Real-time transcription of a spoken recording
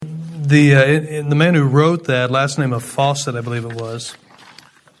The man who wrote that, last name of Fawcett, I believe it was.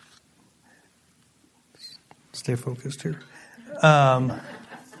 Stay focused here. I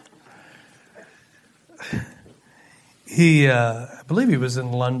believe he was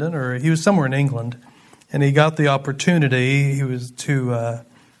in London, or he was somewhere in England, and he got the opportunity. He was to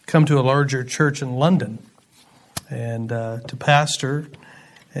come to a larger church in London and to pastor.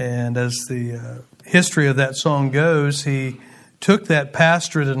 And as the history of that song goes, he took that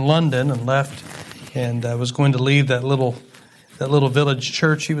pastorate in London and left, and was going to leave that little village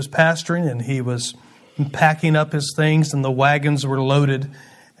church he was pastoring, and he was packing up his things, and the wagons were loaded,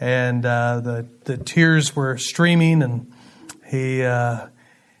 and the tears were streaming, and he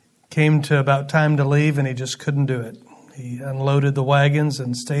came to about time to leave, and he just couldn't do it. He unloaded the wagons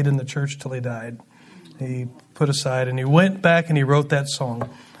and stayed in the church till he died. He put aside, and he went back and he wrote that song,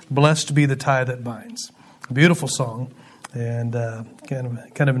 "Blessed Be the Tie That Binds." A beautiful song, and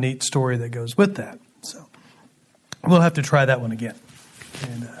kind of a neat story that goes with that. So we'll have to try that one again,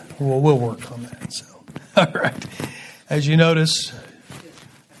 and we'll work on that. So, all right. As you notice,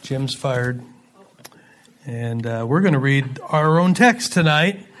 Jim's fired, and we're going to read our own text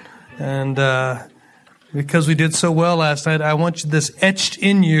tonight, and because we did so well last night, I want this etched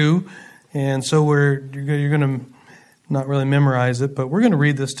in you, and so you're going to not really memorize it, but we're going to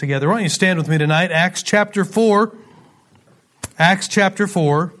read this together. Why don't you stand with me tonight? Acts chapter 4. Acts chapter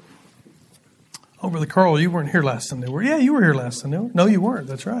 4. Oh, Brother Carl, you weren't here last Sunday, were you? Yeah, you were here last Sunday. No, you weren't.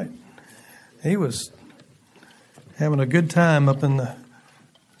 That's right. He was having a good time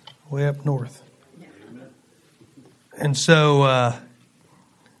way up north. And so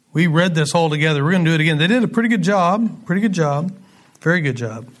we read this all together. We're going to do it again. They did a pretty good job. Very good job.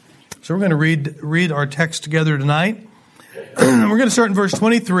 So we're going to read our text together tonight. We're going to start in verse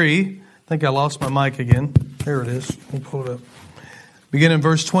 23. I think I lost my mic again. There it is. We'll pull it up. Begin in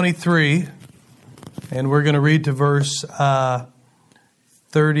verse 23. And we're going to read to verse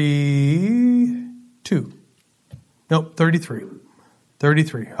 32. Nope, 33.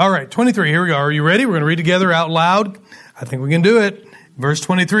 33. All right, 23. Here we go. Are you ready? We're going to read together out loud. I think we can do it. Verse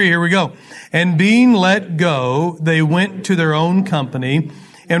 23. Here we go. And being let go, they went to their own company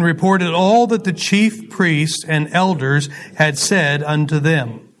and reported all that the chief priests and elders had said unto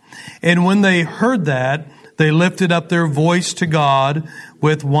them. And when they heard that, they lifted up their voice to God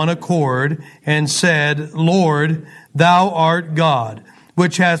with one accord and said, Lord, thou art God,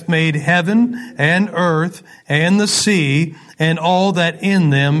 which hath made heaven and earth and the sea and all that in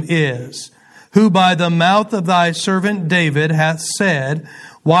them is, who by the mouth of thy servant David hath said,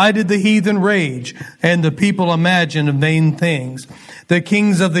 why did the heathen rage and the people imagine vain things? The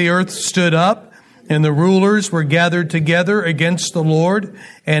kings of the earth stood up, and the rulers were gathered together against the Lord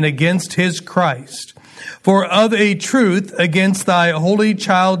and against his Christ. For of a truth against thy holy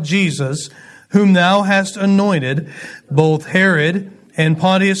child Jesus, whom thou hast anointed, both Herod and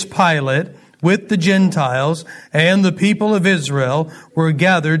Pontius Pilate, with the Gentiles and the people of Israel, were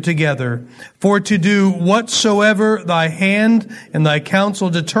gathered together, for to do whatsoever thy hand and thy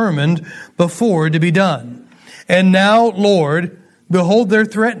counsel determined before to be done. And now, Lord, behold their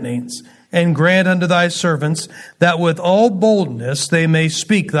threatenings, and grant unto thy servants that with all boldness they may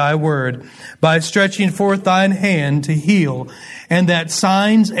speak thy word, by stretching forth thine hand to heal, and that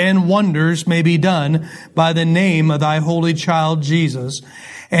signs and wonders may be done by the name of thy holy child Jesus.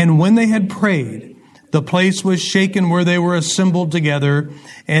 And when they had prayed, the place was shaken where they were assembled together,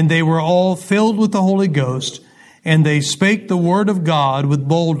 and they were all filled with the Holy Ghost, and they spake the word of God with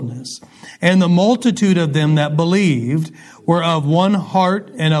boldness. And the multitude of them that believed were of one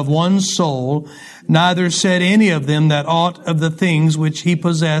heart and of one soul. Neither said any of them that aught of the things which he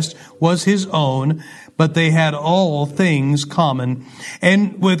possessed was his own, but they had all things common.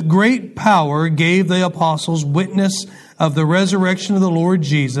 And with great power gave the apostles witness of the resurrection of the Lord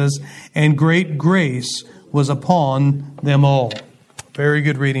Jesus, and great grace was upon them all. Very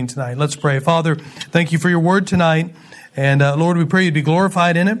good reading tonight. Let's pray. Father, thank you for your word tonight. And Lord, we pray you'd be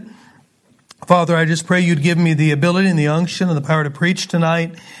glorified in it. Father, I just pray you'd give me the ability and the unction and the power to preach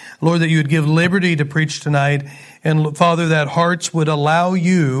tonight. Lord, that you would give liberty to preach tonight. And Father, that hearts would allow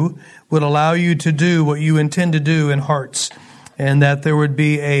you to do what you intend to do in hearts. And that there would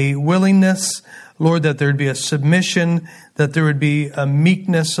be a willingness, Lord, that there would be a submission, that there would be a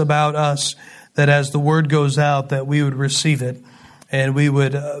meekness about us, that as the word goes out, that we would receive it and we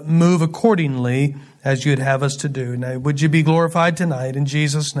would move accordingly as you'd have us to do. Now, would you be glorified tonight in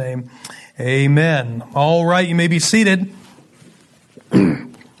Jesus' name? Amen. All right, you may be seated.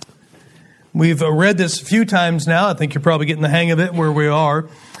 We've read this a few times now. I think you're probably getting the hang of it where we are.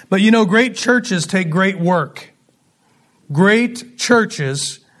 But great churches take great work. Great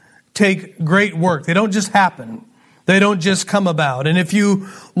churches take great work. They don't just happen. They don't just come about. And if you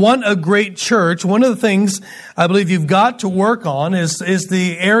want a great church, one of the things I believe you've got to work on is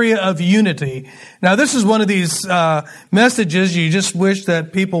the area of unity. Now, this is one of these messages you just wish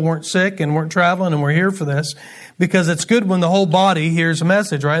that people weren't sick and weren't traveling and were here for this, because it's good when the whole body hears a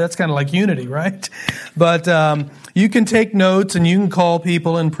message, right? That's kind of like unity, right? But you can take notes and you can call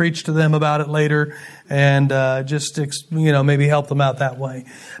people and preach to them about it later, and just maybe help them out that way.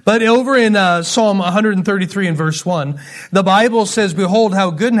 But over in Psalm 133 and verse 1, the Bible says, "Behold,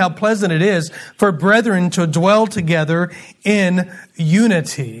 how good and how pleasant it is for brethren to dwell together in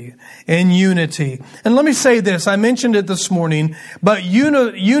unity." In unity. And let me say this, I mentioned it this morning, but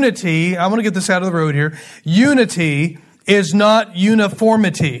unity, I want to get this out of the road here, unity is not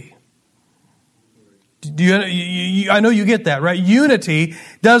uniformity. I know you get that, right? Unity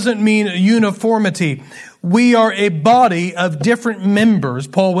doesn't mean uniformity. We are a body of different members.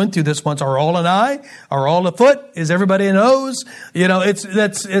 Paul went through this once. Are all an eye? Are all a foot? Is everybody a nose? We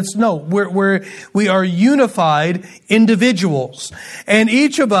are unified individuals. And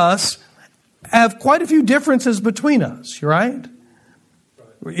each of us have quite a few differences between us, right?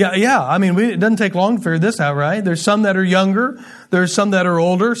 Yeah. I mean, it doesn't take long to figure this out, right? There's some that are younger. There's some that are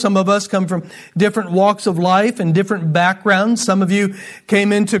older. Some of us come from different walks of life and different backgrounds. Some of you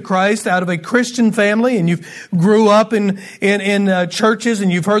came into Christ out of a Christian family, and you grew up in churches,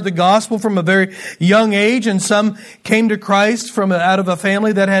 and you've heard the gospel from a very young age. And some came to Christ out of a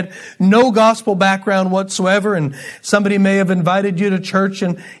family that had no gospel background whatsoever. And somebody may have invited you to church,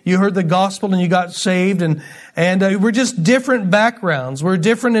 and you heard the gospel, and you got saved. And we're just different backgrounds. We're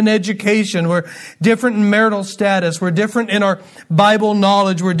different in education. We're different in marital status. We're different in our Bible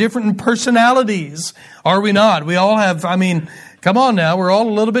knowledge. We're different in personalities. Are we not? We all have, come on now. We're all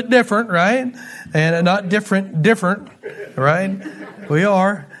a little bit different, right? And not different, right? We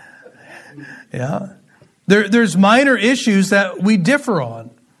are. Yeah. There's minor issues that we differ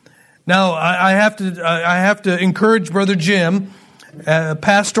on. Now, I have to encourage Brother Jim,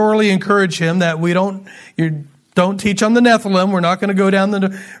 pastorally encourage him that you don't teach on the Nephilim. We're not going to go down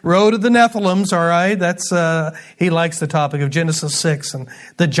the road of the Nephilims, all right? That's he likes the topic of Genesis 6 and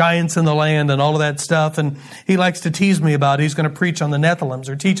the giants in the land and all of that stuff, and he likes to tease me about it. He's going to preach on the Nephilims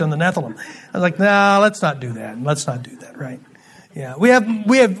or teach on the Nephilim. I was like, nah, let's not do that. Let's not do that, right? Yeah, we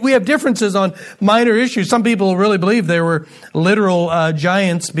have differences on minor issues. Some people really believe there were literal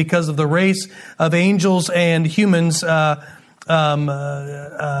giants because of the race of angels and humans not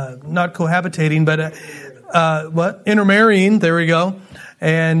cohabitating, but intermarrying, there we go,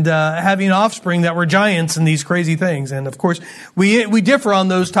 and having offspring that were giants and these crazy things. And of course, we differ on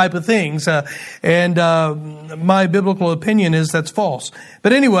those type of things. And my biblical opinion is that's false.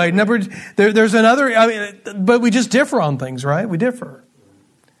 But anyway, there's another, but we just differ on things, right? We differ.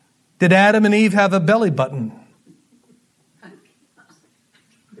 Did Adam and Eve have a belly button?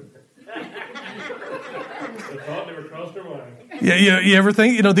 Yeah, you ever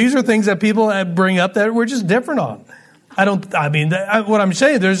think, these are things that people bring up that we're just different on. What I'm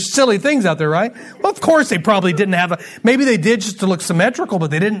saying, there's silly things out there, right? Well, of course they probably didn't have maybe they did just to look symmetrical, but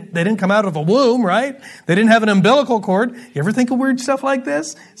they didn't come out of a womb, right? They didn't have an umbilical cord. You ever think of weird stuff like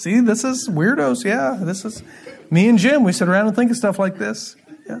this? See, this is weirdos. Yeah, this is me and Jim. We sit around and think of stuff like this.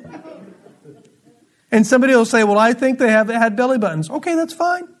 Yeah. And somebody will say, well, I think they had belly buttons. Okay, that's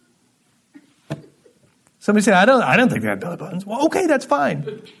fine. Somebody said, I don't think they had belly buttons. Well, okay, that's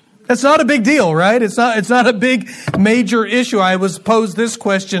fine. That's not a big deal, right? It's not a big major issue. I was posed this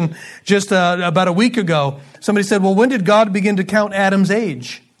question just about a week ago. Somebody said, well, when did God begin to count Adam's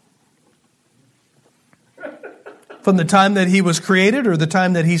age? From the time that he was created or the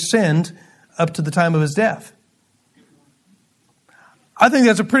time that he sinned up to the time of his death? I think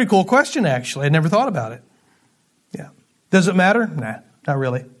that's a pretty cool question, actually. I never thought about it. Yeah. Does it matter? Nah, not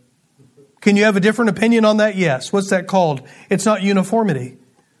really. Can you have a different opinion on that? Yes. What's that called? It's not uniformity.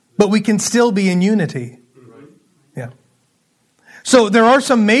 But we can still be in unity. Yeah. So there are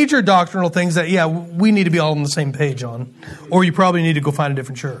some major doctrinal things that, we need to be all on the same page on. Or you probably need to go find a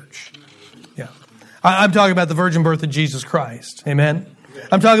different church. Yeah. I'm talking about the virgin birth of Jesus Christ. Amen?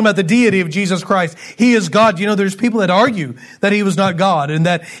 I'm talking about the deity of Jesus Christ. He is God. There's people that argue that he was not God and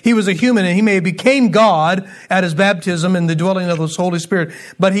that he was a human and he may have became God at his baptism and the dwelling of the Holy Spirit,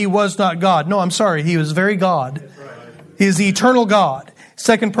 but he was not God. No, I'm sorry. He was very God. He is the eternal God,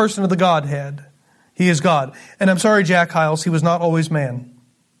 second person of the Godhead. He is God. And I'm sorry, Jack Hyles, he was not always man.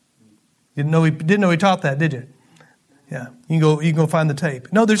 You didn't know he taught that, did you? Yeah. You can go find the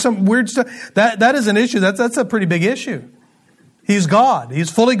tape. No, there's some weird stuff. That is an issue. That's a pretty big issue. He's God. He's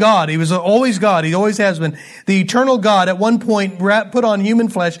fully God. He was always God. He always has been. The eternal God at one point put on human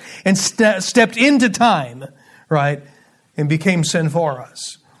flesh and stepped into time, right, and became sin for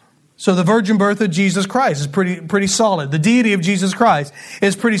us. So the virgin birth of Jesus Christ is pretty solid. The deity of Jesus Christ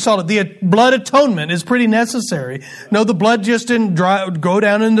is pretty solid. The blood atonement is pretty necessary. No, the blood just didn't go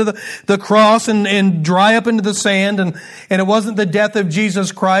down into the cross and dry up into the sand. And it wasn't the death of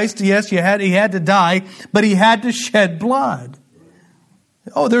Jesus Christ. Yes, he had to die, but he had to shed blood.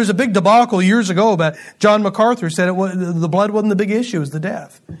 Oh, there's a big debacle years ago about John MacArthur said the blood wasn't the big issue, it was the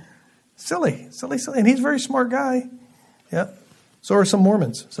death. Silly. And he's a very smart guy. Yeah. So are some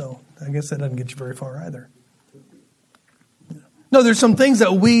Mormons. So I guess that doesn't get you very far either. No, there's some things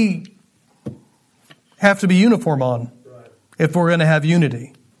that we have to be uniform on if we're going to have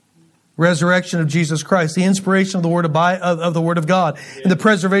unity. Resurrection of Jesus Christ, the inspiration of the Word of God, and the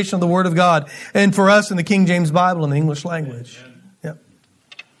preservation of the Word of God, and for us in the King James Bible in the English language. Yeah.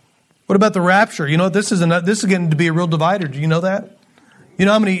 What about the rapture? You know, this is getting to be a real divider. Do you know that? You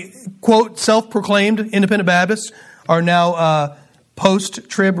know how many, quote, self-proclaimed independent Baptists are now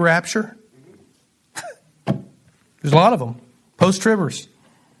post-trib rapture? There's a lot of them. Post-tribbers.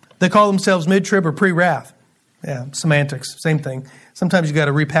 They call themselves mid-trib or pre-wrath. Yeah, semantics, same thing. Sometimes you got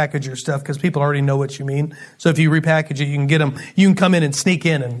to repackage your stuff because people already know what you mean. So if you repackage it, you can get them. You can come in and sneak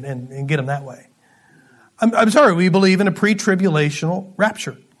in and get them that way. I'm sorry, we believe in a pre-tribulational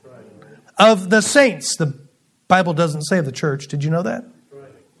rapture of the saints. The Bible doesn't say of the church. Did you know that?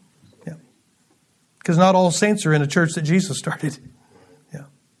 Yeah, because not all saints are in a church that Jesus started. Yeah.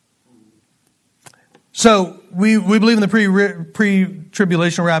 So we believe in the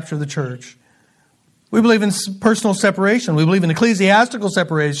pre-tribulational rapture of the church. We believe in personal separation. We believe in ecclesiastical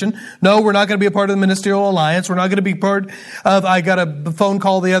separation. No, we're not going to be a part of the ministerial alliance. We're not going to be part of, I got a phone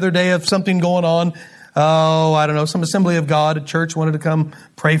call the other day of something going on. Oh, I don't know, some assembly of God, a church wanted to come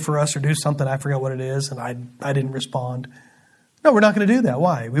pray for us or do something. I forgot what it is, and I didn't respond. No, we're not going to do that.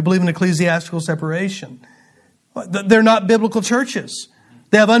 Why? We believe in ecclesiastical separation. They're not biblical churches.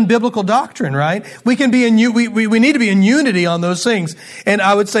 They have unbiblical doctrine, right? We can be we need to be in unity on those things. And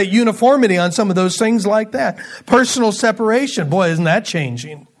I would say uniformity on some of those things like that. Personal separation. Boy, isn't that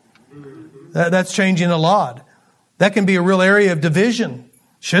changing? That's changing a lot. That can be a real area of division.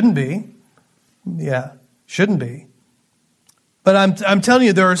 Shouldn't be. Yeah, shouldn't be. But I'm telling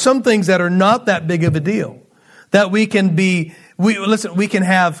you, there are some things that are not that big of a deal. That we can can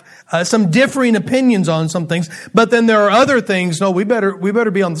have some differing opinions on some things, but then there are other things. No, we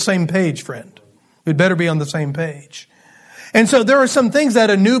better be on the same page, friend. We'd better be on the same page. And so there are some things that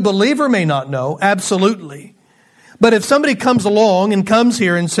a new believer may not know, absolutely. But if somebody comes along and comes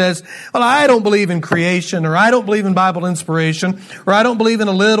here and says, well, I don't believe in creation, or I don't believe in Bible inspiration, or I don't believe in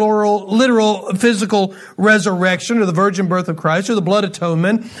a literal physical resurrection, or the virgin birth of Christ, or the blood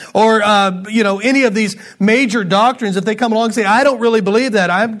atonement, or, any of these major doctrines, if they come along and say, I don't really believe that,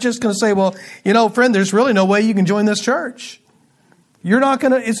 I'm just going to say, well, friend, there's really no way you can join this church.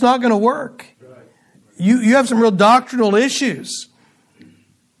 It's not going to work. You have some real doctrinal issues.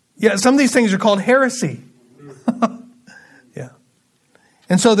 Yeah, some of these things are called heresy. Yeah.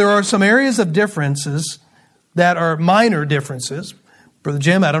 And so there are some areas of differences that are minor differences. Brother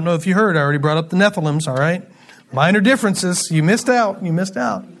Jim, I don't know if you heard, I already brought up the Nephilims, all right? Minor differences. You missed out.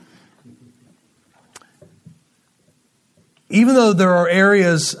 Even though there are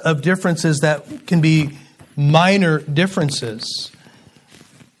areas of differences that can be minor differences,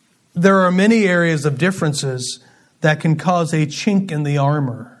 there are many areas of differences that can cause a chink in the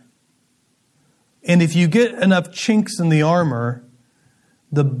armor. And if you get enough chinks in the armor,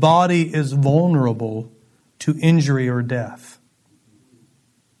 the body is vulnerable to injury or death.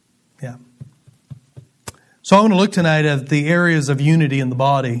 Yeah. So I want to look tonight at the areas of unity in the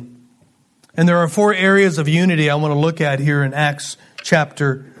body. And there are 4 areas of unity I want to look at here in Acts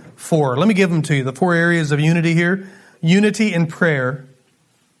chapter 4. Let me give them to you. The 4 areas of unity here. Unity in prayer.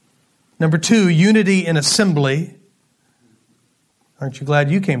 Number 2, unity in assembly. Aren't you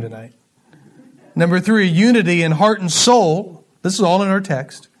glad you came tonight? Number 3, unity in heart and soul. This is all in our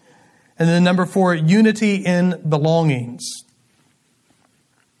text. And then number 4, unity in belongings.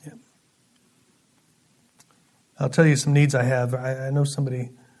 Yeah. I'll tell you some needs I have. I know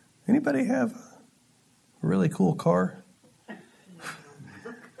somebody. Anybody have a really cool car?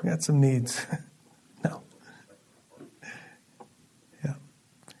 Got some needs. No. Yeah.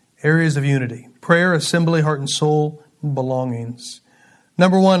 Areas of unity. Prayer, assembly, heart and soul, belongings.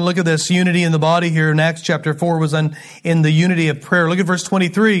 Number one, look at this unity in the body here in Acts chapter 4 was in the unity of prayer. Look at verse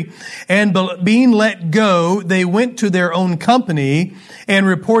 23. And being let go, they went to their own company and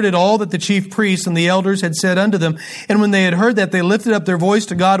reported all that the chief priests and the elders had said unto them. And when they had heard that, they lifted up their voice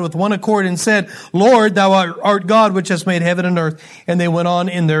to God with one accord and said, Lord, thou art God, which hast made heaven and earth. And they went on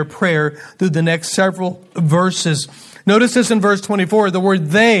in their prayer through the next several verses. Notice this in verse 24. The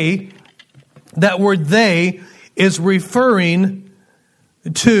word they, that word they is referring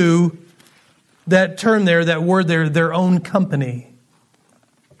to that term there, that word there, their own company.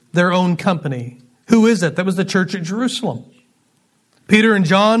 Their own company. Who is it? That was the church at Jerusalem. Peter and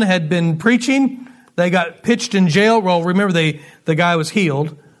John had been preaching. They got pitched in jail. Well, remember, the guy was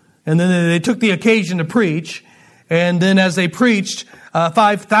healed. And then they took the occasion to preach. And then as they preached,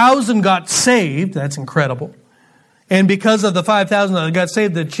 5,000 got saved. That's incredible. And because of the 5,000 that got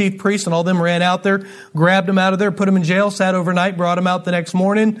saved, the chief priests and all them ran out there, grabbed them out of there, put them in jail, sat overnight, brought them out the next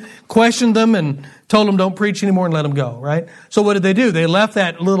morning, questioned them, and told them don't preach anymore and let them go, right? So what did they do? They left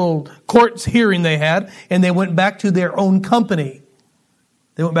that little court hearing they had, and they went back to their own company.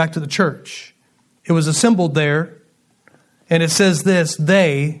 They went back to the church. It was assembled there, and it says this,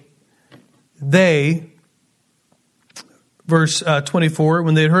 they, verse 24,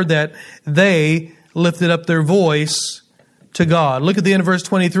 when they had heard that, they lifted up their voice to God. Look at the end of verse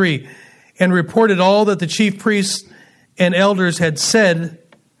 23. And reported all that the chief priests and elders had said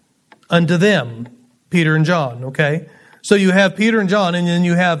unto them, Peter and John, okay? So you have Peter and John, and then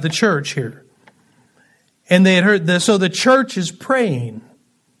you have the church here. And they had heard this. So the church is praying.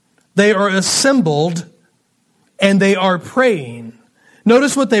 They are assembled, and they are praying.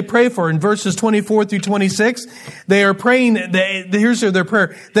 Notice what they pray for in verses 24 through 26. They are praying, here's their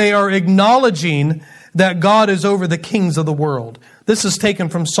prayer. They are acknowledging that God is over the kings of the world. This is taken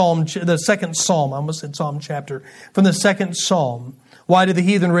from the second Psalm. I almost said Psalm chapter. From the second Psalm. Why do the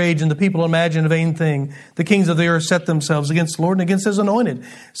heathen rage and the people imagine a vain thing? The kings of the earth set themselves against the Lord and against His anointed,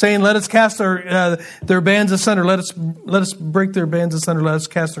 saying, let us cast their bands asunder. Let us break their bands asunder. Let us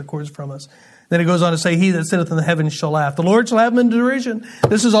cast their cords from us. Then it goes on to say, he that sitteth in the heavens shall laugh. The Lord shall have him in derision.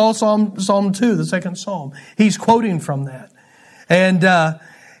 This is all Psalm 2, the second Psalm. He's quoting from that. And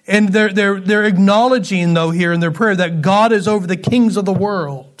they're acknowledging, though, here in their prayer that God is over the kings of the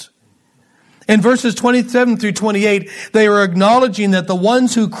world. In verses 27 through 28, they are acknowledging that the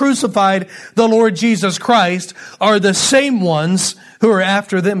ones who crucified the Lord Jesus Christ are the same ones who are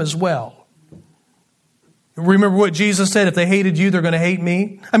after them as well. Remember what Jesus said, if they hated you, they're going to hate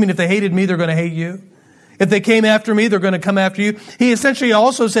me. If they hated me, they're going to hate you. If they came after me, they're going to come after you. He essentially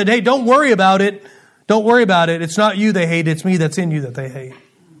also said, hey, don't worry about it. Don't worry about it. It's not you they hate. It's me that's in you that they hate.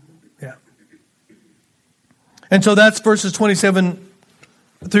 Yeah. And so that's verses 27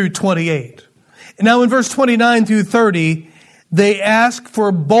 through 28. Now in verse 29 through 30, they ask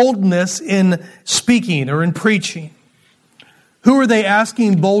for boldness in speaking or in preaching. Who are they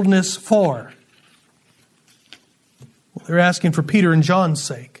asking boldness for? They're asking for Peter and John's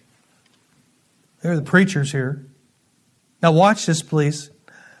sake. They're the preachers here. Now watch this, please.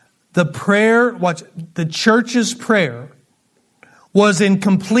 The church's prayer was in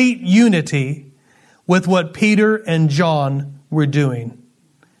complete unity with what Peter and John were doing.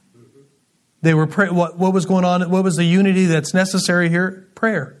 They were praying. What was going on? What was the unity that's necessary here?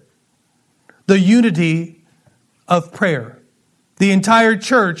 Prayer. The unity of prayer. The entire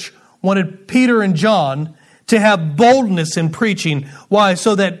church wanted Peter and John to have boldness in preaching. Why?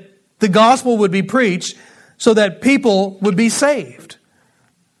 So that the gospel would be preached, so that people would be saved.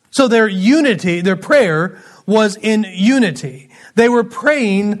 So their unity, their prayer was in unity. They were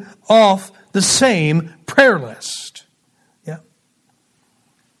praying off the same prayer list. Yeah.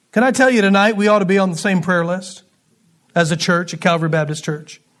 Can I tell you tonight, we ought to be on the same prayer list as a church, a Calvary Baptist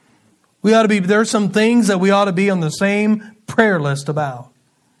Church. We ought to be, there are some things that we ought to be on the same prayer list about.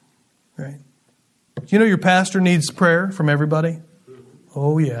 Right? Do you know your pastor needs prayer from everybody?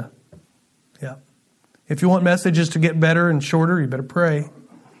 Oh, yeah. Yeah. If you want messages to get better and shorter, you better pray.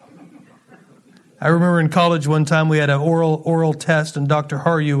 I remember in college one time we had an oral test, and Dr.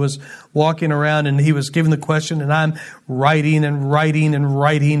 Haryu was walking around and he was giving the question, and I'm writing. And I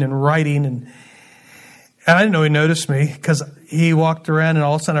didn't know he noticed me because he walked around and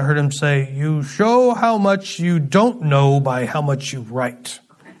all of a sudden I heard him say, "You show how much you don't know by how much you write."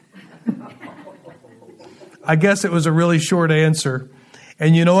 I guess it was a really short answer.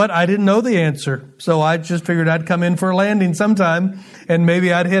 And you know what? I didn't know the answer. So I just figured I'd come in for a landing sometime and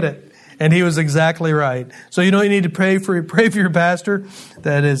maybe I'd hit it. And he was exactly right. So you need to pray for your pastor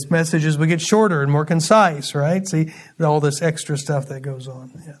that his messages will get shorter and more concise, right? See, all this extra stuff that goes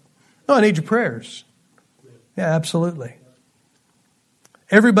on. Yeah. No, I need your prayers. Yeah, absolutely.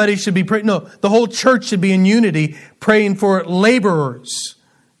 Everybody should be praying. No, the whole church should be in unity, praying for laborers.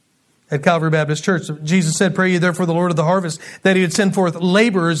 At Calvary Baptist Church, Jesus said, "Pray ye therefore the Lord of the harvest, that He would send forth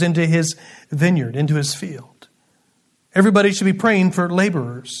laborers into His vineyard, into His field." Everybody should be praying for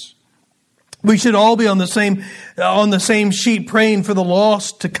laborers. We should all be on the same sheet praying for the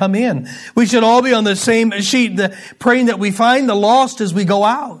lost to come in. We should all be on the same sheet praying that we find the lost as we go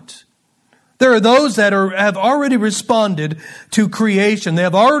out. There are those that have already responded to creation. They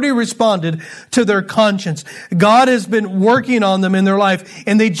have already responded to their conscience. God has been working on them in their life,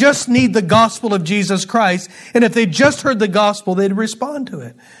 and they just need the gospel of Jesus Christ. And if they just heard the gospel, they'd respond to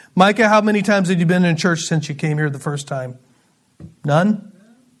it. Micah, how many times have you been in church since you came here the first time? None?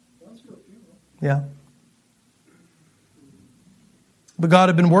 Yeah. But God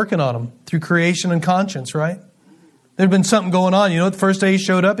had been working on them through creation and conscience, right? There had been something going on. You know, the first day He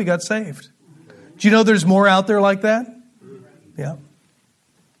showed up, he got saved. Do you know there's more out there like that? Yeah.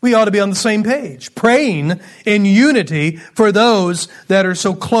 We ought to be on the same page, praying in unity for those that are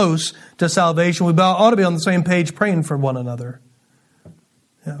so close to salvation. We ought to be on the same page praying for one another.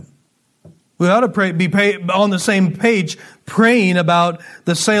 Yeah. We ought to be on the same page praying about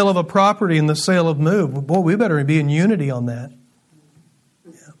the sale of a property and the sale of move. Boy, we better be in unity on that.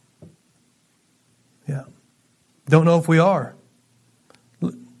 Yeah. Yeah. Don't know if we are.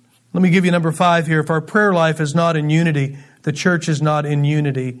 Let me give you number 5 here. If our prayer life is not in unity, the church is not in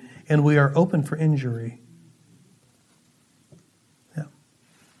unity, and we are open for injury. Yeah.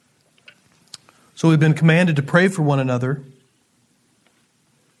 So we've been commanded to pray for one another.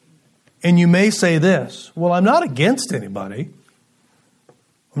 And you may say this, well, I'm not against anybody.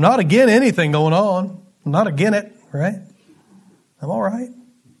 I'm not against anything going on. I'm not against it, right? I'm all right.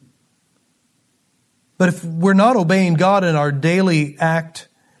 But if we're not obeying God in our daily act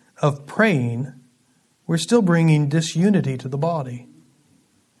of praying, we're still bringing disunity to the body.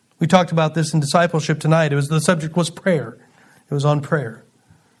 We talked about this in discipleship tonight. The subject was prayer. It was on prayer.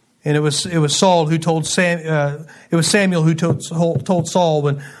 And it was Saul who told it was Samuel who told Saul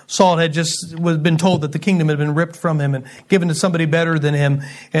when Saul had just been told that the kingdom had been ripped from him and given to somebody better than him.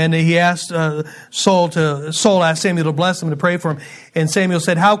 And he asked Saul asked Samuel to bless him, to pray for him. And Samuel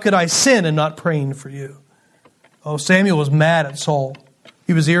said, "How could I sin in not praying for you?" Oh, Samuel was mad at Saul.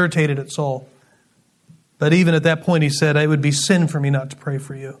 He was irritated at Saul. But even at that point, he said, "It would be sin for me not to pray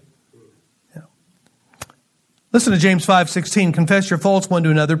for you." Listen to James 5:16. "Confess your faults one to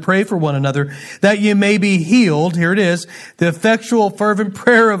another, pray for one another, that ye may be healed." Here it is. "The effectual fervent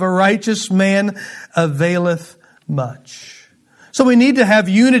prayer of a righteous man availeth much." So we need to have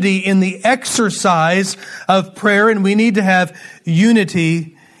unity in the exercise of prayer, and we need to have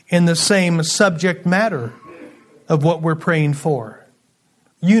unity in the same subject matter of what we're praying for.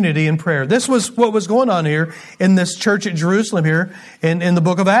 Unity in prayer. This was what was going on here in this church at Jerusalem here in the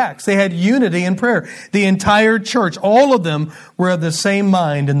book of Acts. They had unity in prayer. The entire church, all of them were of the same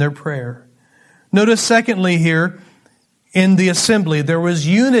mind in their prayer. Notice secondly here, in the assembly, there was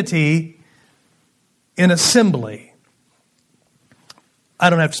unity in assembly.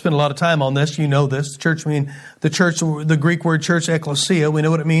 I don't have to spend a lot of time on this. You know this. The Greek word church, ekklesia, we know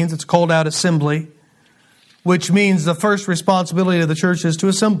what it means. It's called out assembly, which means the first responsibility of the church is to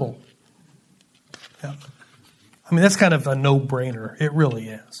assemble. Yeah. I mean, that's kind of a no-brainer. It really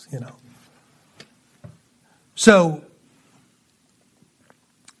is, you know. So,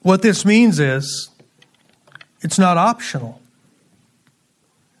 what this means is, it's not optional.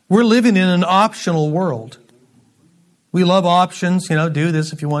 We're living in an optional world. We love options, do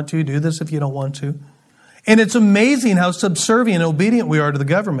this if you want to, do this if you don't want to. And it's amazing how subservient and obedient we are to the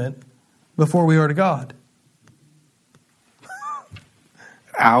government before we are to God.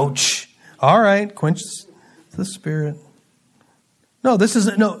 Ouch. All right, quench the spirit. No,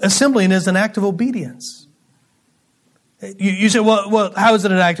 assembling is an act of obedience. You say, well, how is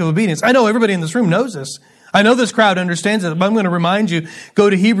it an act of obedience? I know everybody in this room knows this. I know this crowd understands it, but I'm going to remind you, go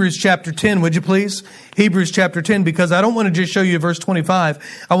to Hebrews chapter 10, would you please? Hebrews chapter 10, because I don't want to just show you verse 25.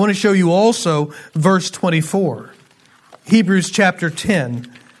 I want to show you also verse 24. Hebrews chapter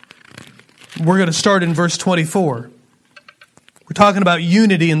 10. We're going to start in verse 24. We're talking about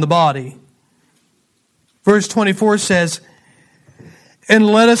unity in the body. Verse 24 says, "And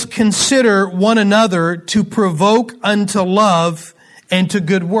let us consider one another to provoke unto love and to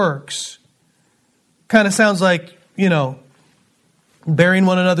good works." Kind of sounds like, bearing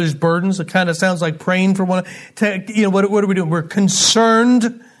one another's burdens. It kind of sounds like praying for one another. What are we doing? We're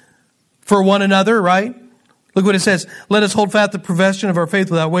concerned for one another, right? Look what it says. "Let us hold fast the profession of our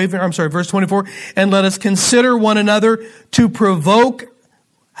faith without wavering." Verse 24. "And let us consider one another to provoke,"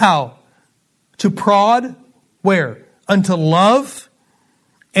 how? To prod, where? "Unto love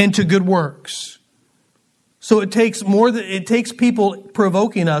and to good works. So it takes people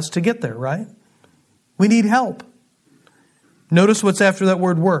provoking us to get there, right? We need help. Notice what's after that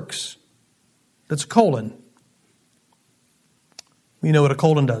word works. That's a colon. You know what a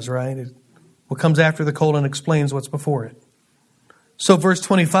colon does, right? What comes after the colon explains what's before it. So verse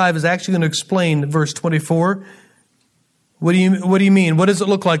 25 is actually going to explain verse 24. What do you mean? What does it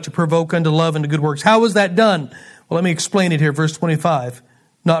look like to provoke unto love and to good works? How is that done? Well, let me explain it here. Verse 25.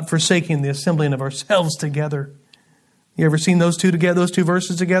 Not forsaking the assembling of ourselves together. You ever seen those two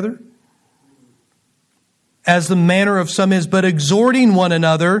verses together? As the manner of some is, but exhorting one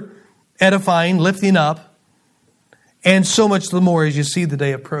another, edifying, lifting up, and so much the more as you see the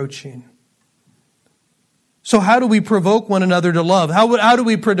day approaching. So how do we provoke one another to love? How do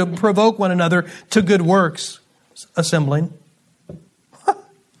we provoke one another to good works? Assembling.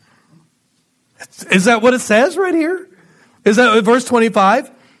 Is that what it says right here? Is that verse 25?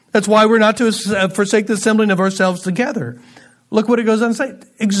 That's why we're not to forsake the assembling of ourselves together. Look what it goes on to say.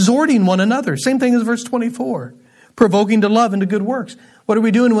 Exhorting one another. Same thing as verse 24. Provoking to love and to good works. What are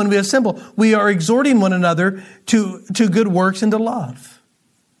we doing when we assemble? We are exhorting one another to good works and to love.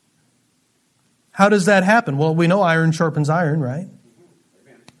 How does that happen? Well, we know iron sharpens iron, right?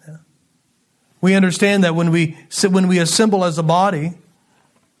 Yeah. We understand that when we assemble as a body,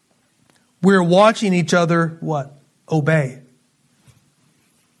 we're watching each other, what? Obey.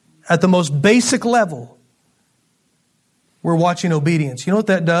 At the most basic level, we're watching obedience. You know what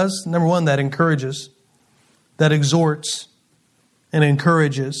that does? Number one, that encourages, that exhorts and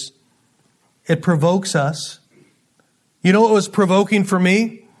encourages. It provokes us. You know what was provoking for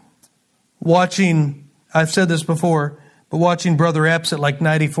me? Watching, I've said this before, but watching Brother Epps at like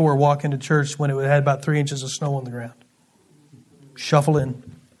 94 walk into church when it had about 3 inches of snow on the ground. Shuffle in.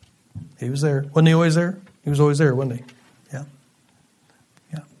 He was there. Wasn't he always there? He was always there, wasn't he? Yeah.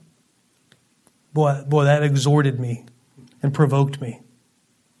 Yeah. Boy, that exhorted me and provoked me.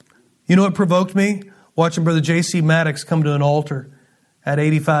 You know what provoked me? Watching Brother J.C. Maddox come to an altar at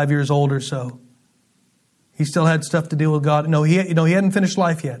 85 years old or so. He still had stuff to deal with God. No, he hadn't finished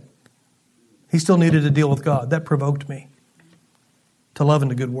life yet. He still needed to deal with God. That provoked me to love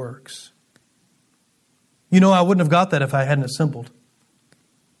and to good works. You know, I wouldn't have got that if I hadn't assembled.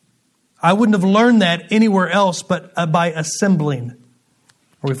 I wouldn't have learned that anywhere else but by assembling.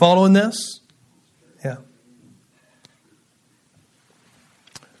 Are we following this? Yeah.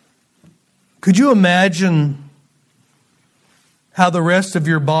 Could you imagine how the rest of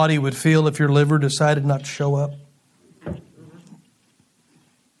your body would feel if your liver decided not to show up?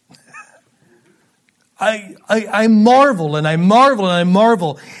 I marvel and I marvel and I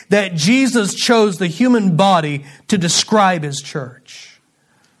marvel that Jesus chose the human body to describe His church.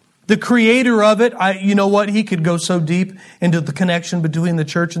 The creator of it, you know what? He could go so deep into the connection between the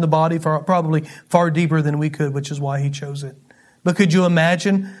church and the body, probably far deeper than we could, which is why He chose it. But could you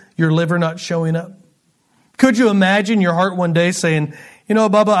imagine your liver not showing up? Could you imagine your heart one day saying, you know,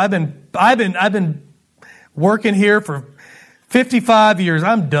 Bubba, I've been working here for 55 years.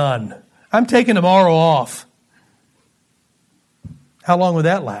 I'm done. I'm taking tomorrow off. How long would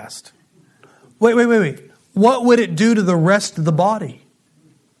that last? Wait. What would it do to the rest of the body?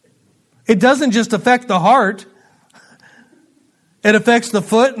 It doesn't just affect the heart. It affects the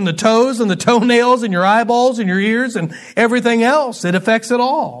foot and the toes and the toenails and your eyeballs and your ears and everything else. It affects it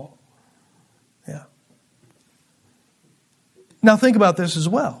all. Yeah. Now think about this as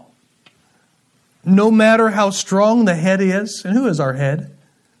well. No matter how strong the head is, and who is our head?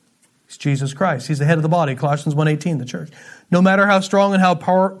 It's Jesus Christ. He's the head of the body. Colossians 1:18, the church. No matter how strong and how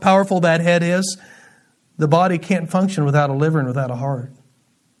powerful that head is, the body can't function without a liver and without a heart.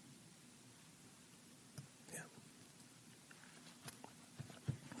 Yeah.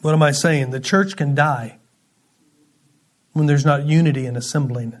 What am I saying? The church can die when there's not unity in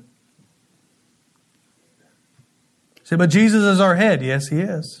assembling. Say, but Jesus is our head. Yes, He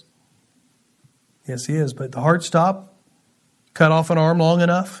is. Yes, He is. But the heart stop, cut off an arm long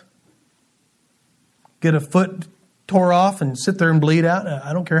enough, get a foot tore off and sit there and bleed out.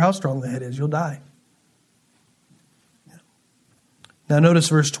 I don't care how strong the head is, you'll die. Yeah. Now notice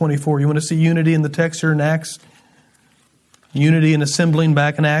verse 24. You want to see unity in the text here in Acts? Unity in assembling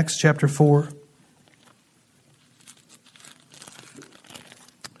back in Acts chapter 4.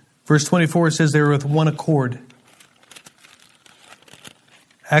 Verse 24 says they were with one accord.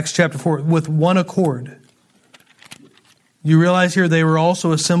 Acts chapter 4, with one accord. You realize here they were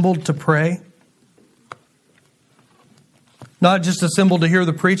also assembled to pray? Not just assembled to hear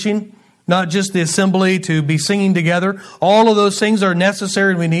the preaching, not just the assembly to be singing together. All of those things are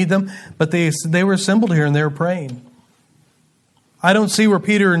necessary and we need them, but they were assembled here and they were praying. I don't see where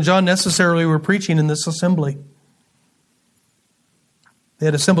Peter and John necessarily were preaching in this assembly. They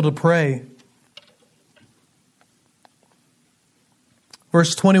had assembled to pray.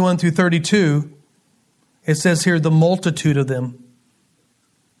 Verse 21 through 32, it says here, the multitude of them.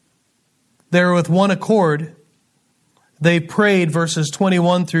 They were with one accord. They prayed, verses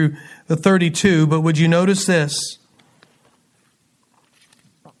 21 through 32. But would you notice this?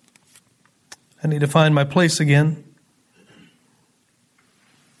 I need to find my place again.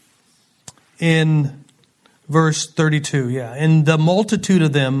 In verse 32, yeah. And the multitude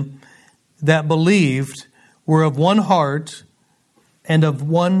of them that believed were of one heart and of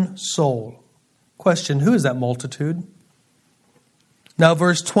one soul. Question, who is that multitude? Now,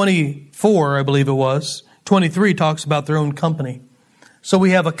 verse 24, I believe it was, 23 talks about their own company. So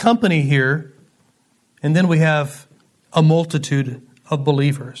we have a company here, and then we have a multitude of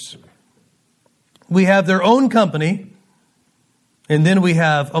believers. We have their own company, and then we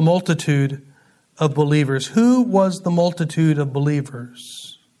have a multitude of believers. Who was the multitude of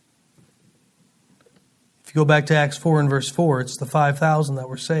believers? If you go back to Acts 4 and verse 4, it's the 5,000 that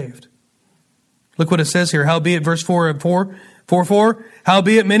were saved. Look what it says here. Howbeit, verse 4,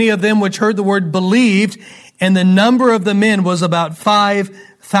 howbeit many of them which heard the word believed, and the number of the men was about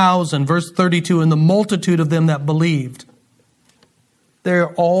 5,000. Verse 32, and the multitude of them that believed.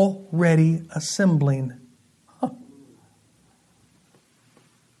 They're already assembling. Huh.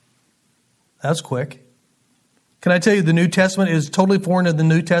 That's quick. Can I tell you the New Testament is totally foreign to the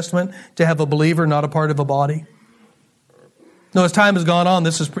New Testament to have a believer not a part of a body? No, as time has gone on,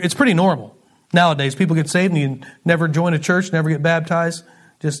 it's pretty normal. Nowadays, people get saved and you never join a church, never get baptized,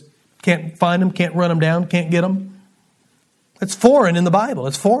 just can't find them, can't run them down, can't get them. It's foreign in the Bible.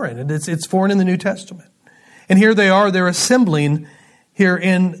 It's foreign. It's foreign in the New Testament. And here they are, they're assembling here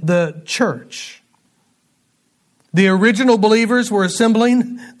in the church. The original believers were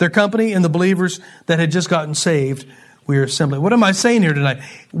assembling their company, and the believers that had just gotten saved, we are assembling. What am I saying here tonight?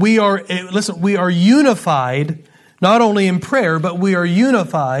 We are unified, not only in prayer, but we are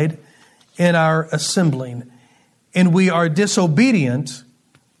unified in our assembling. And we are disobedient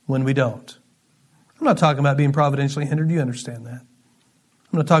when we don't. I'm not talking about being providentially hindered. You understand that.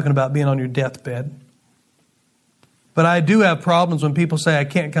 I'm not talking about being on your deathbed. But I do have problems when people say, I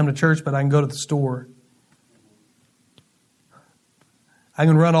can't come to church, but I can go to the store. I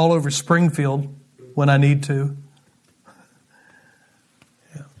can run all over Springfield when I need to.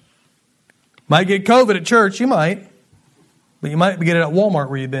 Yeah. Might get COVID at church, you might. But you might get it at Walmart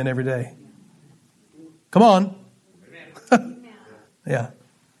where you've been every day. Come on. Yeah.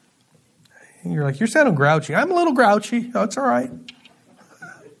 You're like, you're sounding grouchy. I'm a little grouchy. Oh, it's all right.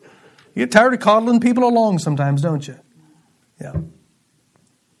 You get tired of coddling people along sometimes, don't you? Yeah.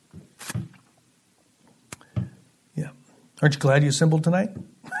 Yeah. Aren't you glad you assembled tonight?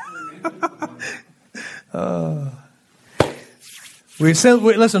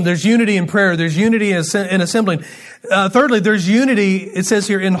 Listen, there's unity in prayer. There's unity in assembling. Thirdly, there's unity, it says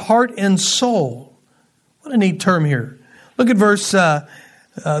here, in heart and soul. What a neat term here. Look at verse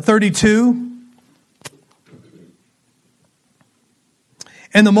 32.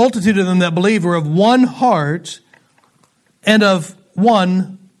 And the multitude of them that believe were of one heart and of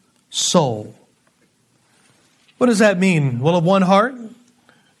one soul. What does that mean? Well, of one heart,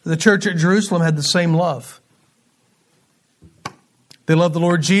 the church at Jerusalem had the same love. They loved the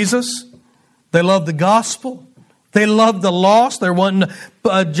Lord Jesus. They loved the gospel. They loved the lost. They're wanting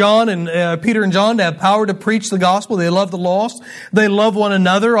John and Peter and John to have power to preach the gospel. They love the lost. They love one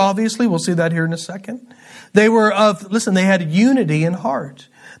another, obviously. We'll see that here in a second. They had unity in heart.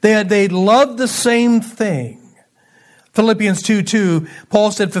 They loved the same thing. Philippians 2:2,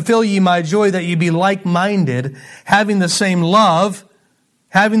 Paul said, fulfill ye my joy that ye be like-minded, having the same love,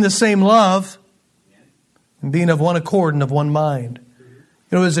 and being of one accord and of one mind.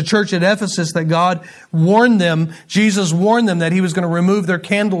 It was the church at Ephesus that God warned them, Jesus warned them that He was going to remove their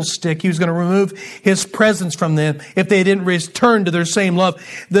candlestick. He was going to remove His presence from them if they didn't return to their same love,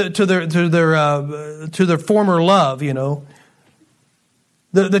 to their former love, you know.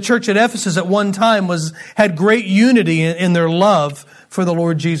 The church at Ephesus at one time had great unity in their love for the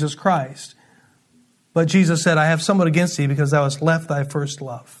Lord Jesus Christ. But Jesus said, I have somewhat against thee because thou hast left thy first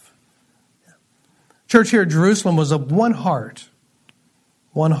love. Church here at Jerusalem was of one heart.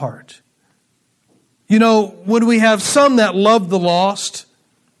 One heart. You know, when we have some that love the lost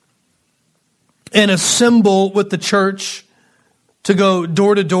and assemble with the church to go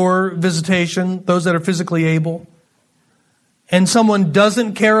door-to-door visitation, those that are physically able, and someone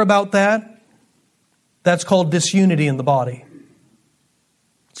doesn't care about that, that's called disunity in the body.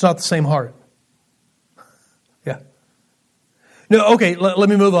 It's not the same heart. Yeah. No, okay, let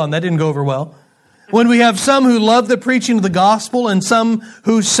me move on. That didn't go over well. When we have some who love the preaching of the gospel and some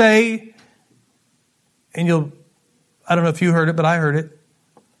who say, and I don't know if you heard it, but I heard it.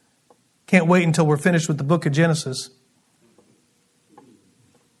 Can't wait until we're finished with the book of Genesis.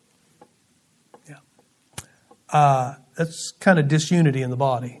 Yeah. That's kind of disunity in the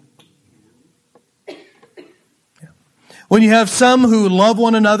body. When you have some who love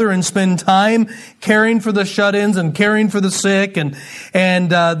one another and spend time caring for the shut-ins and caring for the sick, and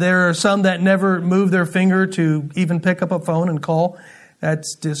there are some that never move their finger to even pick up a phone and call,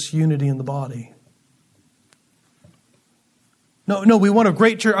 that's disunity in the body. No, we want a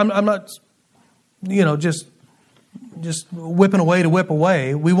great church. I'm not, just whipping away to whip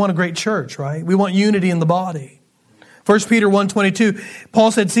away. We want a great church, right? We want unity in the body. 1 Peter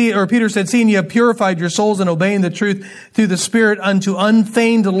 1:22, Peter said, seeing you have purified your souls in obeying the truth through the Spirit unto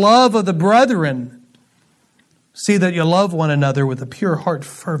unfeigned love of the brethren. See that you love one another with a pure heart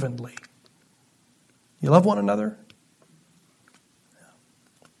fervently. You love one another?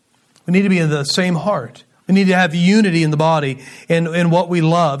 We need to be in the same heart. We need to have unity in the body in what we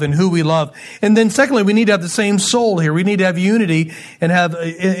love and who we love. And then secondly, we need to have the same soul here. We need to have unity and have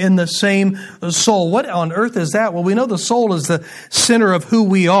in the same soul. What on earth is that? Well, we know the soul is the center of who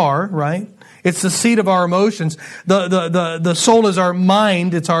we are, right? It's the seat of our emotions. The soul is our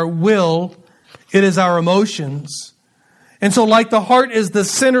mind. It's our will. It is our emotions. And so like the heart is the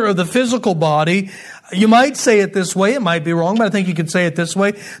center of the physical body, you might say it this way. It might be wrong, but I think you could say it this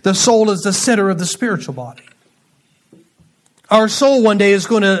way. The soul is the center of the spiritual body. Our soul one day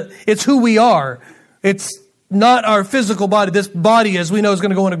it's who we are. It's not our physical body. This body, as we know, is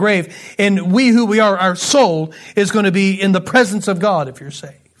going to go in a grave. And who we are, our soul, is going to be in the presence of God if you're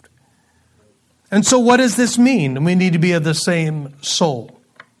saved. And so what does this mean? We need to be of the same soul.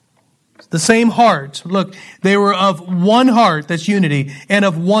 The same heart. Look, they were of one heart, that's unity, and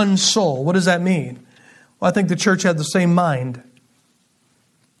of one soul. What does that mean? Well, I think the church had the same mind.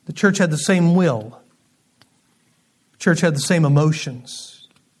 The church had the same will. The church had the same emotions.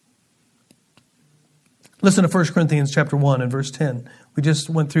 Listen to 1 Corinthians chapter 1 and verse 10. We just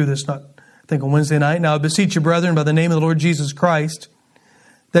went through this, on Wednesday night. Now I beseech you, brethren, by the name of the Lord Jesus Christ,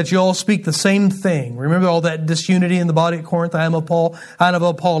 that you all speak the same thing. Remember all that disunity in the body at Corinth? I am of Paul, I am of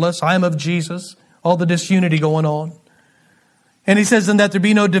Apollos, I am of Jesus. All the disunity going on. And he says, and that there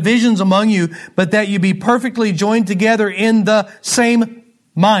be no divisions among you, but that you be perfectly joined together in the same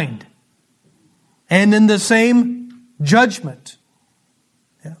mind and in the same judgment.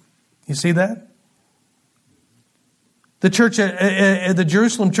 Yeah. You see that? The church, the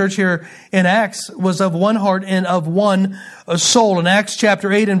Jerusalem church here in Acts was of one heart and of one soul. In Acts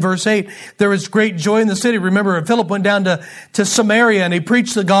chapter 8 and verse 8, there was great joy in the city. Remember, Philip went down to Samaria and he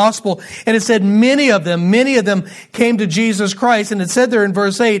preached the gospel. And it said many of them came to Jesus Christ. And it said there in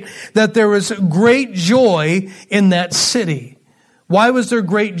verse 8 that there was great joy in that city. Why was there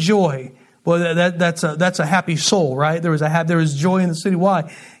great joy? Well, that's a happy soul, right? There was joy in the city.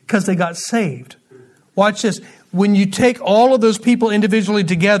 Why? Because they got saved. Watch this. When you take all of those people individually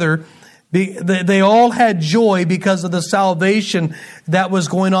together, they all had joy because of the salvation that was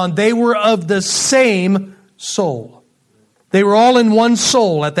going on. They were of the same soul. They were all in one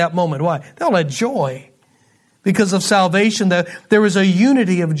soul at that moment. Why? They all had joy because of salvation. There was a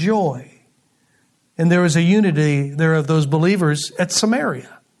unity of joy. And there was a unity there of those believers at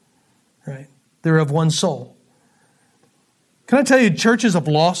Samaria. Right? They're of one soul. Can I tell you, churches have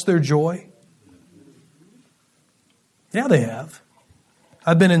lost their joy? Yeah, they have.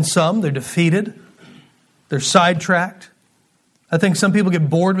 I've been in some. They're defeated. They're sidetracked. I think some people get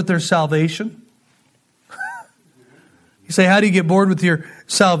bored with their salvation. You say, how do you get bored with your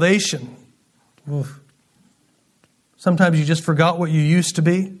salvation? Oof. Sometimes you just forgot what you used to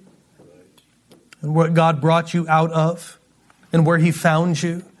be and what God brought you out of and where He found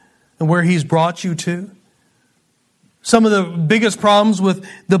you and where He's brought you to. Some of the biggest problems with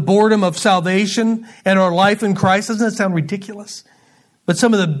the boredom of salvation and our life in Christ, doesn't that sound ridiculous? But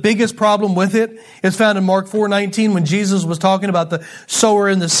some of the biggest problem with it is found in Mark 4:19 when Jesus was talking about the sower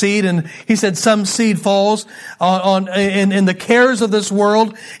and the seed. And He said some seed falls in the cares of this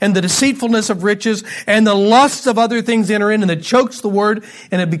world and the deceitfulness of riches and the lusts of other things enter in and it chokes the word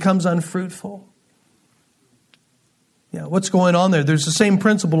and it becomes unfruitful. Yeah, what's going on there? There's the same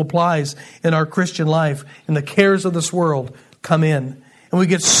principle applies in our Christian life. And the cares of this world come in. And we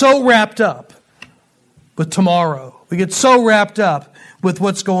get so wrapped up with tomorrow. We get so wrapped up with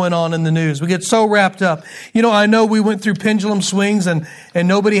what's going on in the news. We get so wrapped up. I know we went through pendulum swings and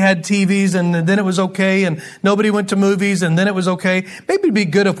nobody had TVs and then it was okay. And nobody went to movies and then it was okay. Maybe it'd be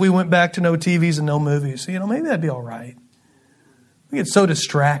good if we went back to no TVs and no movies. Maybe that'd be all right. We get so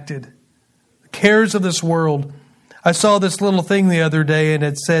distracted. The cares of this world. I saw this little thing the other day, and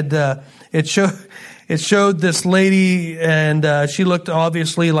it said it showed this lady, and she looked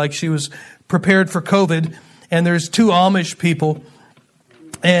obviously like she was prepared for COVID. And there's two Amish people,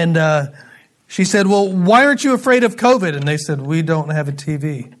 and she said, "Well, why aren't you afraid of COVID?" And they said, "We don't have a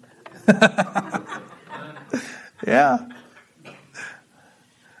TV." Yeah.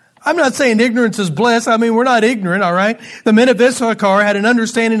 I'm not saying ignorance is bliss. I mean, we're not ignorant, all right? The men of Issachar had an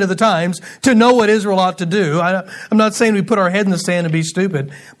understanding of the times to know what Israel ought to do. I'm not saying we put our head in the sand and be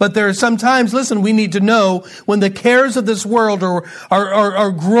stupid. But there are some times, listen, we need to know when the cares of this world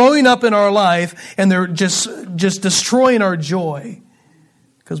are growing up in our life and they're just destroying our joy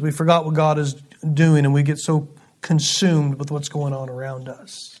because we forgot what God is doing and we get so consumed with what's going on around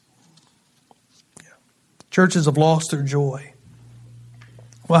us. Yeah. Churches have lost their joy.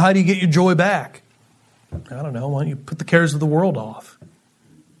 Well, how do you get your joy back? I don't know. Why don't you put the cares of the world off?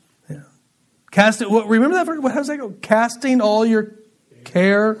 Yeah. Cast it. Remember that? How does that go? Casting all your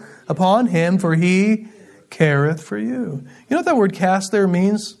care upon Him, for He careth for you. You know what that word cast there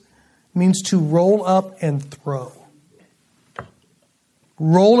means? It means to roll up and throw.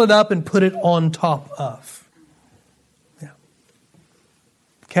 Roll it up and put it on top of. Yeah.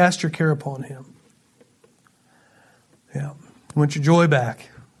 Cast your care upon Him. Yeah. You want your joy back.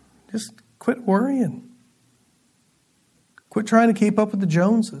 Just quit worrying. Quit trying to keep up with the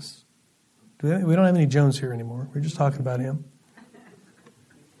Joneses. We don't have any Jones here anymore. We're just talking about him.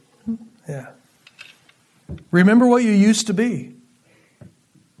 Yeah. Remember what you used to be.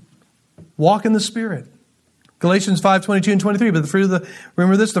 Walk in the Spirit. Galatians 5:22 and 23. But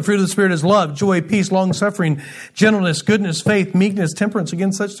remember this, the fruit of the Spirit is love, joy, peace, long-suffering, gentleness, goodness, faith, meekness, temperance.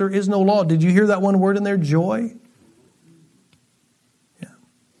 Against such there is no law. Did you hear that one word in there? Joy.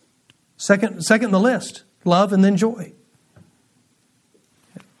 Second in the list, love and then joy.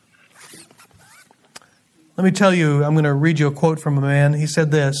 Let me tell you, I'm going to read you a quote from a man. He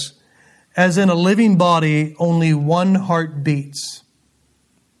said this, "As in a living body, only one heart beats.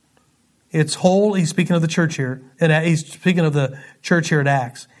 Its whole," he's speaking of the church here, and he's speaking of the church here at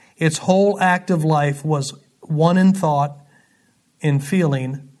Acts. "Its whole active life was one in thought, in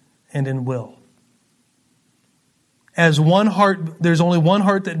feeling, and in will." As one heart, there's only one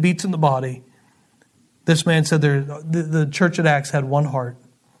heart that beats in the body. This man said the church at Acts had one heart.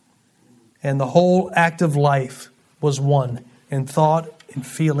 And the whole active life was one in thought, in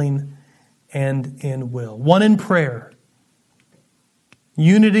feeling, and in will. One in prayer.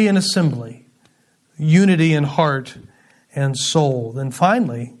 Unity in assembly. Unity in heart and soul. Then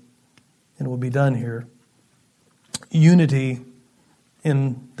finally, and it will be done here, unity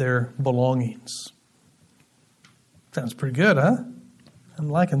in their belongings. Sounds pretty good, huh? I'm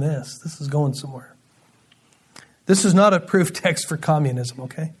liking this. This is going somewhere. This is not a proof text for communism,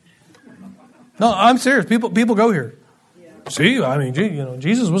 okay? No, I'm serious. People go here. Yeah. See, I mean,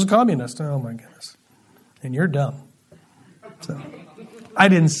 Jesus was a communist. Oh my goodness, and you're dumb. So, I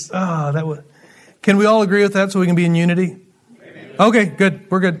didn't. That was. Can we all agree with that so we can be in unity? Okay, good.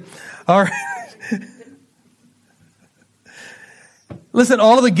 We're good. All right. Listen,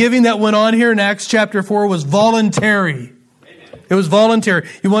 all of the giving that went on here in Acts chapter 4 was voluntary. It was voluntary.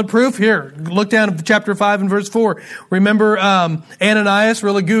 You want proof? Here, look down at chapter 5 and verse 4. Remember Ananias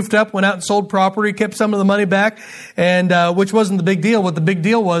really goofed up, went out and sold property, kept some of the money back, and which wasn't the big deal. What the big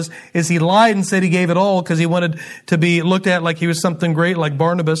deal was is he lied and said he gave it all because he wanted to be looked at like he was something great like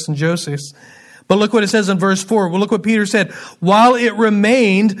Barnabas and Joseph. But look what it says in verse 4. Well, look what Peter said. "While it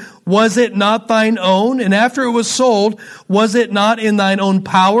remained, was it not thine own? And after it was sold, was it not in thine own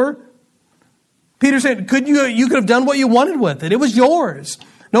power?" Peter said, you could have done what you wanted with it. It was yours.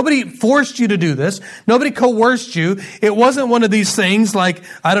 Nobody forced you to do this. Nobody coerced you. It wasn't one of these things like,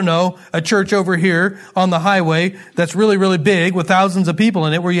 I don't know, a church over here on the highway that's really, really big with thousands of people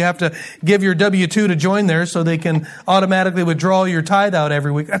in it where you have to give your W-2 to join there so they can automatically withdraw your tithe out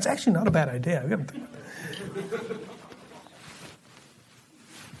every week. That's actually not a bad idea.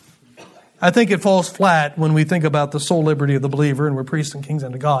 I think it falls flat when we think about the soul liberty of the believer and we're priests and kings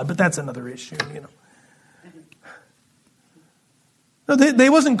unto God, but that's another issue, No, they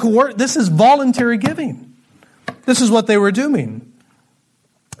wasn't coerced. This is voluntary giving. This is what they were doing.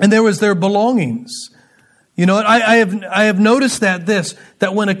 And there was their belongings. I have noticed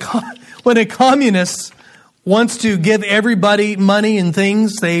that when a communist wants to give everybody money and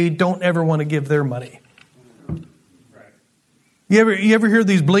things, they don't ever want to give their money. You ever hear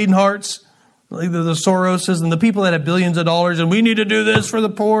these bleeding hearts? Like the Soroses and the people that have billions of dollars and we need to do this for the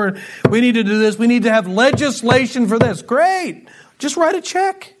poor. We need to do this. We need to have legislation for this. Great. Just write a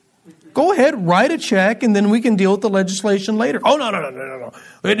check. Go ahead, write a check, and then we can deal with the legislation later. Oh, no.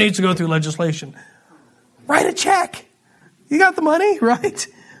 It needs to go through legislation. Write a check. You got the money, right?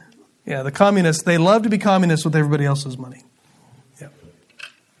 Yeah, the communists, they love to be communists with everybody else's money. Yeah.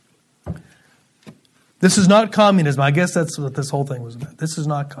 This is not communism. I guess that's what this whole thing was about. This is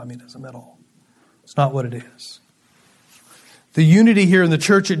not communism at all. It's not what it is. The unity here in the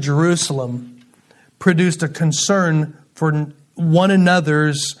church at Jerusalem produced a concern for one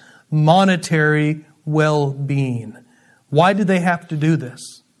another's monetary well-being. Why did they have to do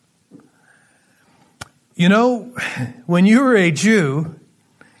this? You know, when you were a Jew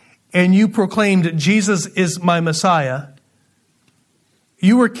and you proclaimed Jesus is my Messiah,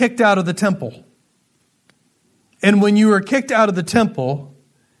 you were kicked out of the temple. And when you were kicked out of the temple,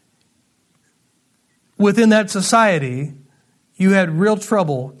 within that society, you had real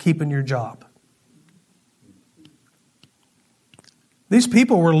trouble keeping your job. These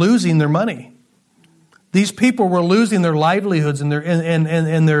people were losing their money. These people were losing their livelihoods and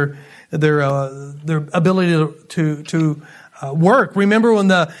their ability to work. Remember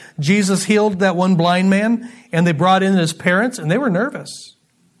when Jesus healed that one blind man and they brought in his parents and they were nervous.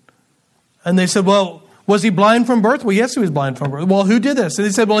 And they said, well, was he blind from birth? Well, yes, he was blind from birth. Well, who did this? And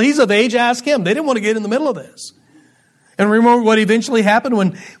they said, well, he's of age, ask him. They didn't want to get in the middle of this. And remember what eventually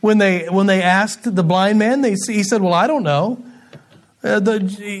happened when they asked the blind man? He said, well, I don't know.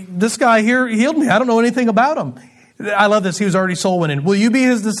 This guy here healed me. I don't know anything about him. I love this. He was already soul winning. Will you be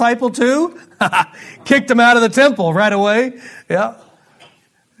his disciple too? Kicked him out of the temple right away. Yeah.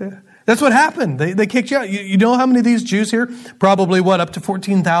 That's what happened. They kicked you out. You know how many of these Jews here? Probably up to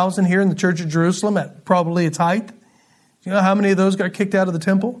 14,000 here in the Church of Jerusalem at probably its height. Do you know how many of those got kicked out of the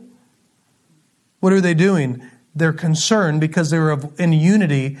temple? What are they doing? They're concerned because they were in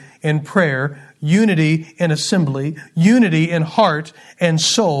unity in prayer, unity in assembly, unity in heart and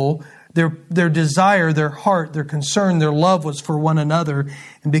soul. Their desire, their heart, their concern, their love was for one another.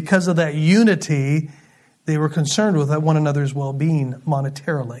 And because of that unity, they were concerned with one another's well-being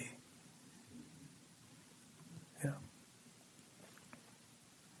monetarily. Yeah.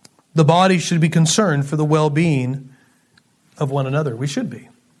 The body should be concerned for the well-being of one another. We should be.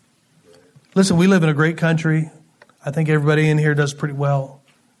 Listen, we live in a great country. I think everybody in here does pretty well.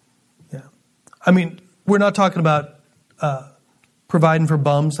 Yeah. I mean, we're not talking about providing for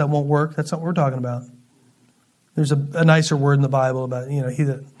bums that won't work. That's not what we're talking about. There's a nicer word in the Bible about, any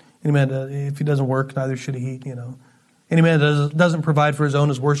man, if he doesn't work, neither should he eat, Any man that doesn't provide for his own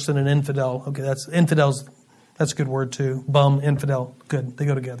is worse than an infidel. Okay, that's a good word too. Bum, infidel, good. They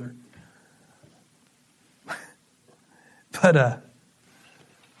go together. But,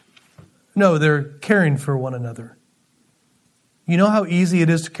 no, they're caring for one another. You know how easy it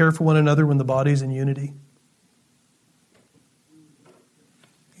is to care for one another when the body's in unity?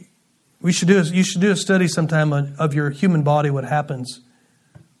 You should do a study sometime of your human body, what happens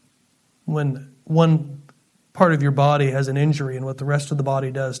when one part of your body has an injury and what the rest of the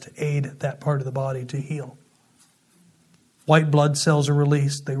body does to aid that part of the body to heal. White blood cells are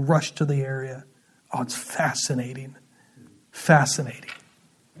released. They rush to the area. Oh, it's fascinating. Fascinating.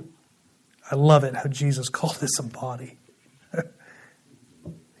 I love it how Jesus called this a body. Yeah.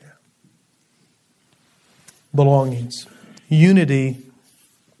 Belongings. Unity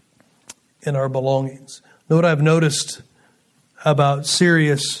in our belongings. Know what I've noticed about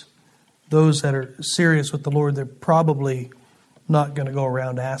those that are serious with the Lord, they're probably not going to go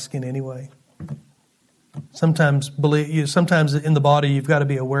around asking anyway. Sometimes in the body, you've got to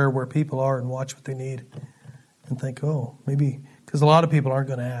be aware where people are and watch what they need and think, maybe, because a lot of people aren't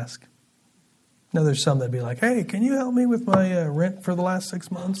going to ask. Now, there's some that'd be like, hey, can you help me with my rent for the last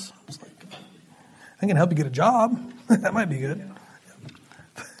 6 months? I was like, I can help you get a job. That might be good.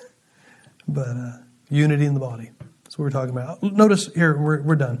 But unity in the body. That's what we're talking about. Notice here,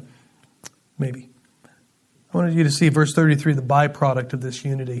 we're done. Maybe. I wanted you to see verse 33, the byproduct of this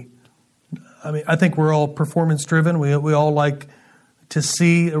unity. I mean, I think we're all performance driven. We all like to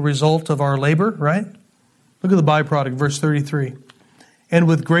see a result of our labor, right? Look at the byproduct, verse 33. And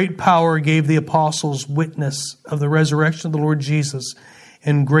with great power gave the apostles witness of the resurrection of the Lord Jesus,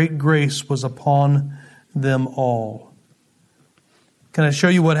 and great grace was upon them all. Can I show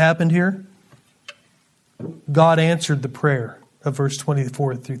you what happened here? God answered the prayer of verse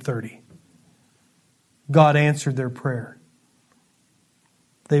 24 through 30. God answered their prayer.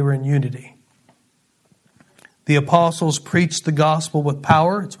 They were in unity. The apostles preached the gospel with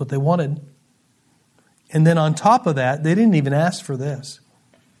power. It's what they wanted. And then on top of that, they didn't even ask for this.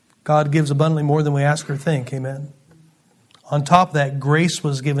 God gives abundantly more than we ask or think. Amen. On top of that, grace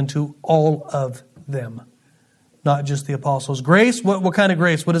was given to all of them. not just the apostles. Grace, what kind of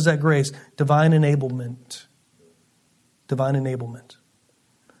grace? What is that grace? Divine enablement. Divine enablement.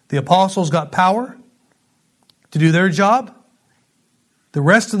 The apostles got power to do their job. The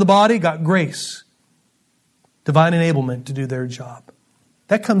rest of the body got grace. Divine enablement to do their job.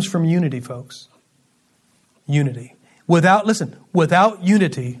 That comes from unity, folks. Unity. Without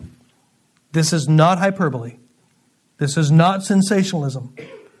unity, this is not hyperbole. This is not sensationalism.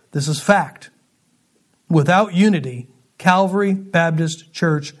 This is fact. Without unity, Calvary Baptist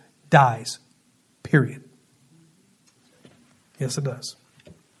Church dies. Period. Yes, it does.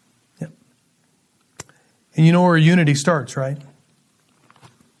 Yep. And you know where unity starts, right?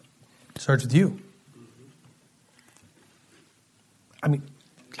 It starts with you. I mean,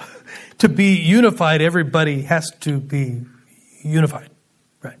 to be unified, everybody has to be unified.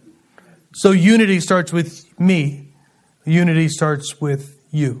 Right? So unity starts with me. Unity starts with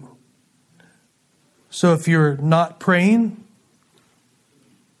you. So if you're not praying,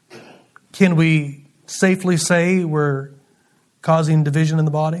 can we safely say we're causing division in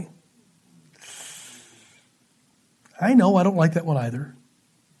the body? I know, I don't like that one either.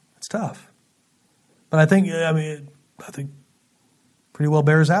 It's tough. But I think pretty well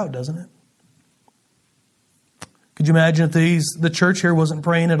bears out, doesn't it? Could you imagine if the church here wasn't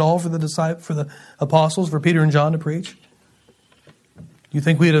praying at all for the apostles, for Peter and John to preach? You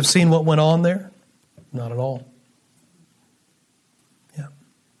think we'd have seen what went on there? Not at all. Yeah.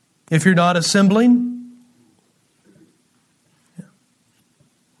 If you're not assembling,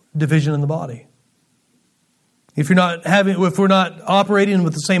 division in the body. If we're not operating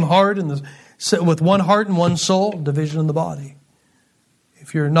with the same heart and with one heart and one soul, division in the body.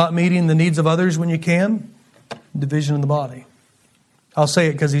 If you're not meeting the needs of others when you can, division in the body. I'll say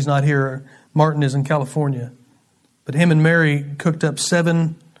it because he's not here. Martin is in California. But him and Mary cooked up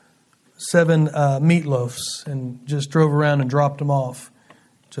seven meatloafs and just drove around and dropped them off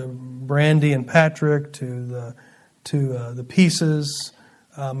to Brandy and Patrick, to the Pieces.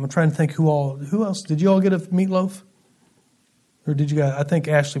 I'm trying to think who else. Did you all get a meatloaf? Or did you guys? I think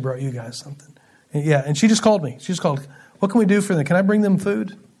Ashley brought you guys something. And she just called me. She just called. What can we do for them? Can I bring them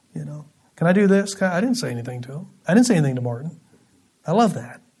food? Can I do this? I didn't say anything to him. I didn't say anything to Martin. I love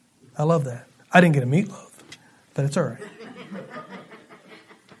that. I didn't get a meatloaf, but it's all right.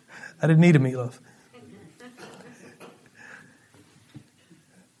 I didn't need a meatloaf.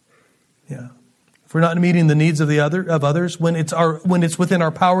 Yeah. If we're not meeting the needs of others, when it's within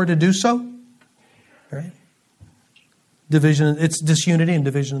our power to do so, right? Division, it's disunity and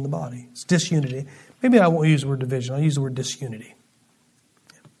division in the body. It's disunity. Maybe I won't use the word division. I'll use the word disunity.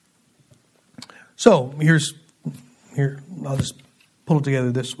 So here, I'll just pull it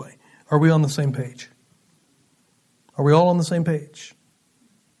together this way. Are we on the same page? Are we all on the same page?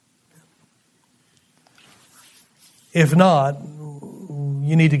 If not,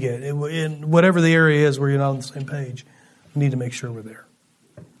 you need to get in whatever the area is where you're not on the same page. We need to make sure we're there,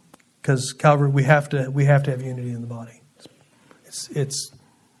 because Calvary, we have to have unity in the body. It's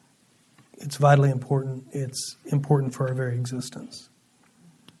vitally important. It's important for our very existence.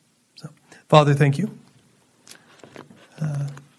 So, Father, thank you.